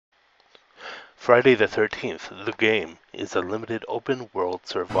Friday the 13th, the game, is a limited open-world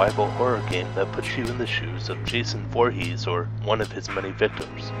survival horror game that puts you in the shoes of Jason Voorhees or one of his many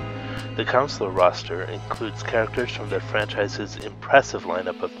victims. The Counselor roster includes characters from the franchise's impressive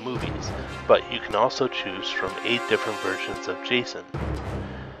lineup of movies, but you can also choose from 8 different versions of Jason.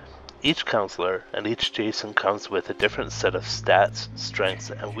 Each Counselor and each Jason comes with a different set of stats,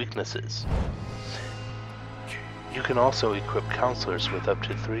 strengths, and weaknesses. You can also equip counselors with up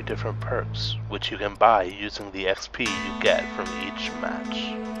to 3 different perks, which you can buy using the XP you get from each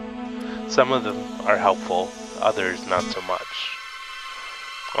match. Some of them are helpful, others not so much.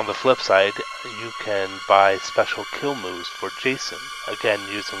 On the flip side, you can buy special kill moves for Jason, again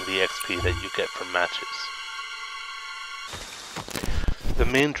using the XP that you get from matches. The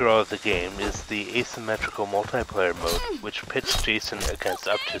main draw of the game is the asymmetrical multiplayer mode, which pits Jason against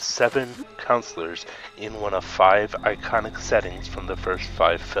up to 7 counselors in one of 5 iconic settings from the first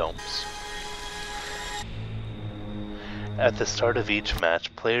 5 films. At the start of each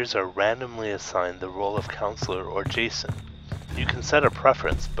match, players are randomly assigned the role of counselor or Jason. You can set a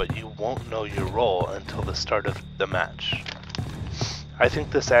preference, but you won't know your role until the start of the match. I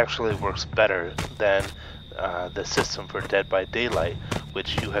think this actually works better than the system for Dead by Daylight,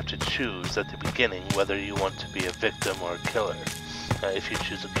 which you have to choose at the beginning whether you want to be a victim or a killer. If you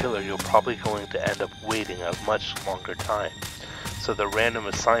choose a killer, you're probably going to end up waiting a much longer time. So the random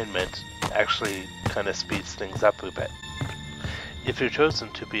assignment actually kind of speeds things up a bit. If you're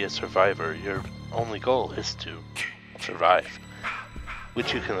chosen to be a survivor, your only goal is to survive,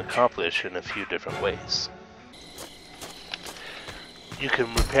 which you can accomplish in a few different ways. You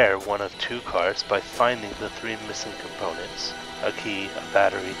can repair one of 2 cars by finding the 3 missing components, a key, a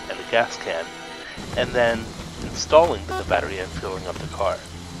battery, and a gas can, and then installing the battery and filling up the car.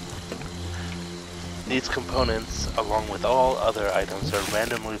 These components, along with all other items, are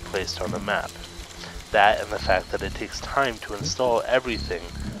randomly placed on the map. That and the fact that it takes time to install everything,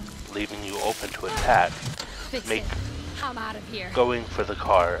 leaving you open to attack, make going for the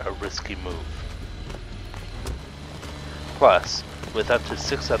car a risky move. Plus, with up to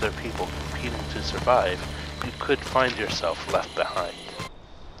 6 other people competing to survive, you could find yourself left behind.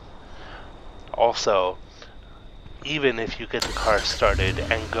 Also, even if you get the car started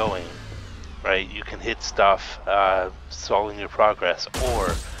and going, right, you can hit stuff, stalling your progress,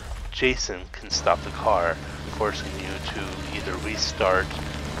 or Jason can stop the car, forcing you to either restart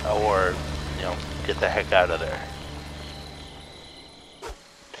or, get the heck out of there.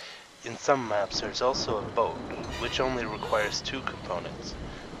 In some maps there's also a boat, which only requires 2 components.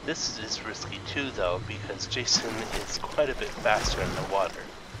 This is risky too though, because Jason is quite a bit faster in the water.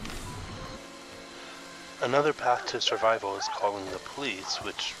 Another path to survival is calling the police,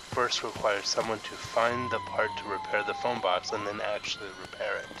 which first requires someone to find the part to repair the phone box and then actually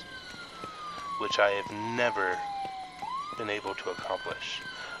repair it, which I have never been able to accomplish.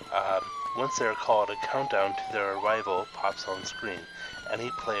 Once they are called, a countdown to their arrival pops on screen.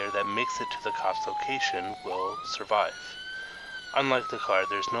 Any player that makes it to the cops' location will survive. Unlike the car,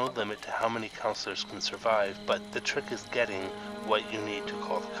 there's no limit to how many counselors can survive, but the trick is getting what you need to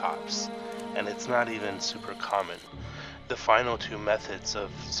call the cops, and it's not even super common. The final 2 methods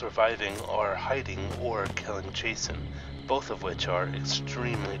of surviving are hiding or killing Jason, both of which are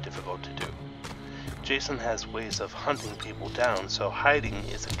extremely difficult to do. Jason has ways of hunting people down, so hiding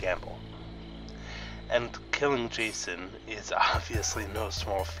is a gamble. And killing Jason is obviously no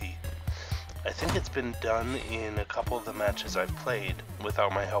small feat. I think it's been done in a couple of the matches I've played,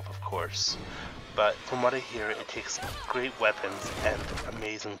 without my help of course, but from what I hear it takes great weapons and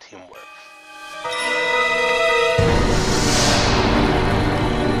amazing teamwork.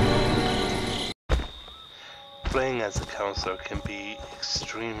 Playing as a counselor can be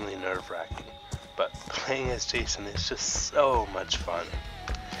extremely nerve-wracking, but playing as Jason is just so much fun.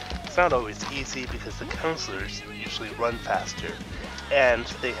 It's not always easy because the counselors usually run faster, and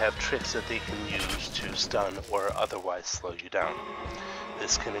they have tricks that they can use to stun or otherwise slow you down.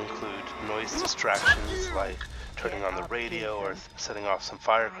 This can include noise distractions like turning on the radio or setting off some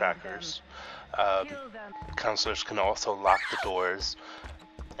firecrackers. Counselors can also lock the doors,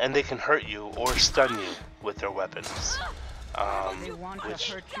 and they can hurt you or stun you with their weapons,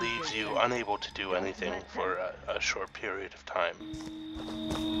 which leaves you unable to do anything for a short period of time.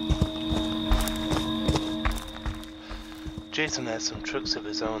 Jason has some tricks of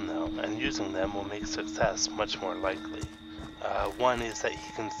his own though, and using them will make success much more likely. One is that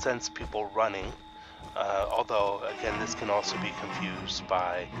he can sense people running, although again this can also be confused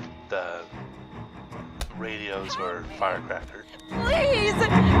by the radios or firecrackers. Please!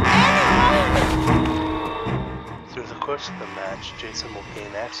 Anyone! Through the course of the match, Jason will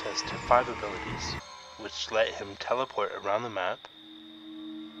gain access to 5 abilities, which let him teleport around the map,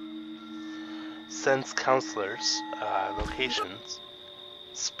 sense counselors' locations,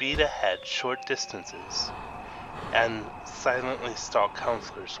 speed ahead short distances, and silently stalk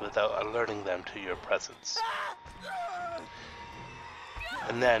counselors without alerting them to your presence.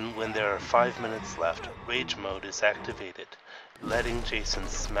 And then, when there are 5 minutes left, Rage Mode is activated, letting Jason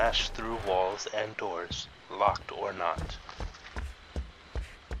smash through walls and doors, locked or not.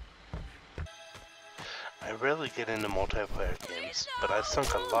 I rarely get into multiplayer games, but I've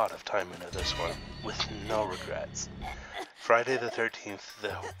sunk a lot of time into this one, with no regrets. Friday the 13th,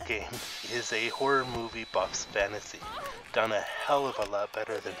 the game, is a horror movie buff's fantasy, done a hell of a lot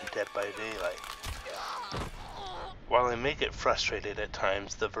better than Dead by Daylight. While I may get frustrated at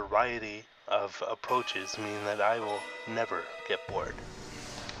times, the variety of approaches mean that I will never get bored.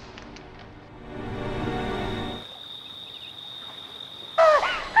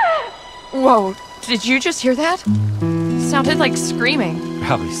 Whoa, did you just hear that? Sounded like screaming.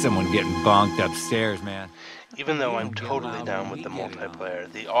 Probably someone getting bonked upstairs, man. Even though I'm totally down with the multiplayer,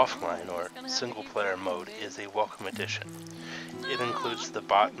 the offline or single-player mode is a welcome addition. It includes the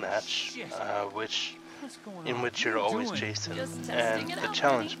bot match, in which you're always Jason, and the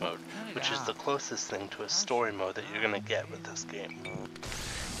challenge mode, which is the closest thing to a story mode that you're going to get with this game.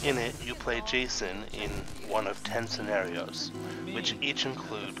 In it, you play Jason in one of 10 scenarios, which each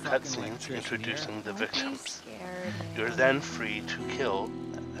include cutscenes introducing the victims. You're then free to kill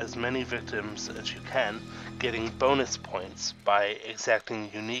as many victims as you can, getting bonus points by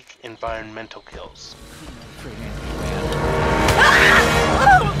exacting unique environmental kills.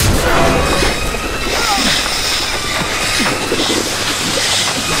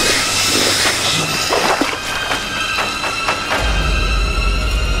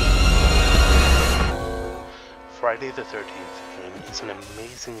 Friday the 13th game is an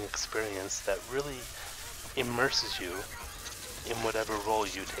amazing experience that really immerses you in whatever role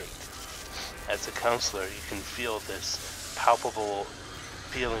you take. As a counselor, you can feel this palpable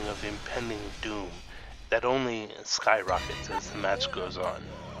feeling of impending doom that only skyrockets as the match goes on.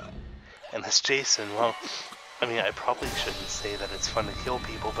 And as Jason, well, I mean, I probably shouldn't say that it's fun to kill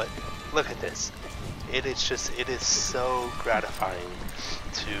people, but look at this. It is so gratifying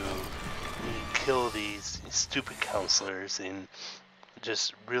to kill these stupid counselors in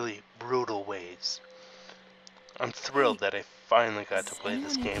just really brutal ways. I'm thrilled that I finally got to play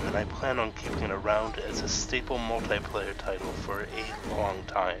this game, and I plan on keeping it around as a staple multiplayer title for a long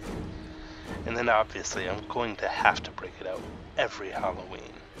time. And then obviously I'm going to have to break it out every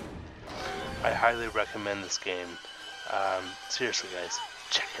Halloween. I highly recommend this game. Seriously guys,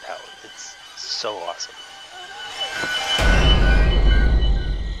 check it out. It's so awesome.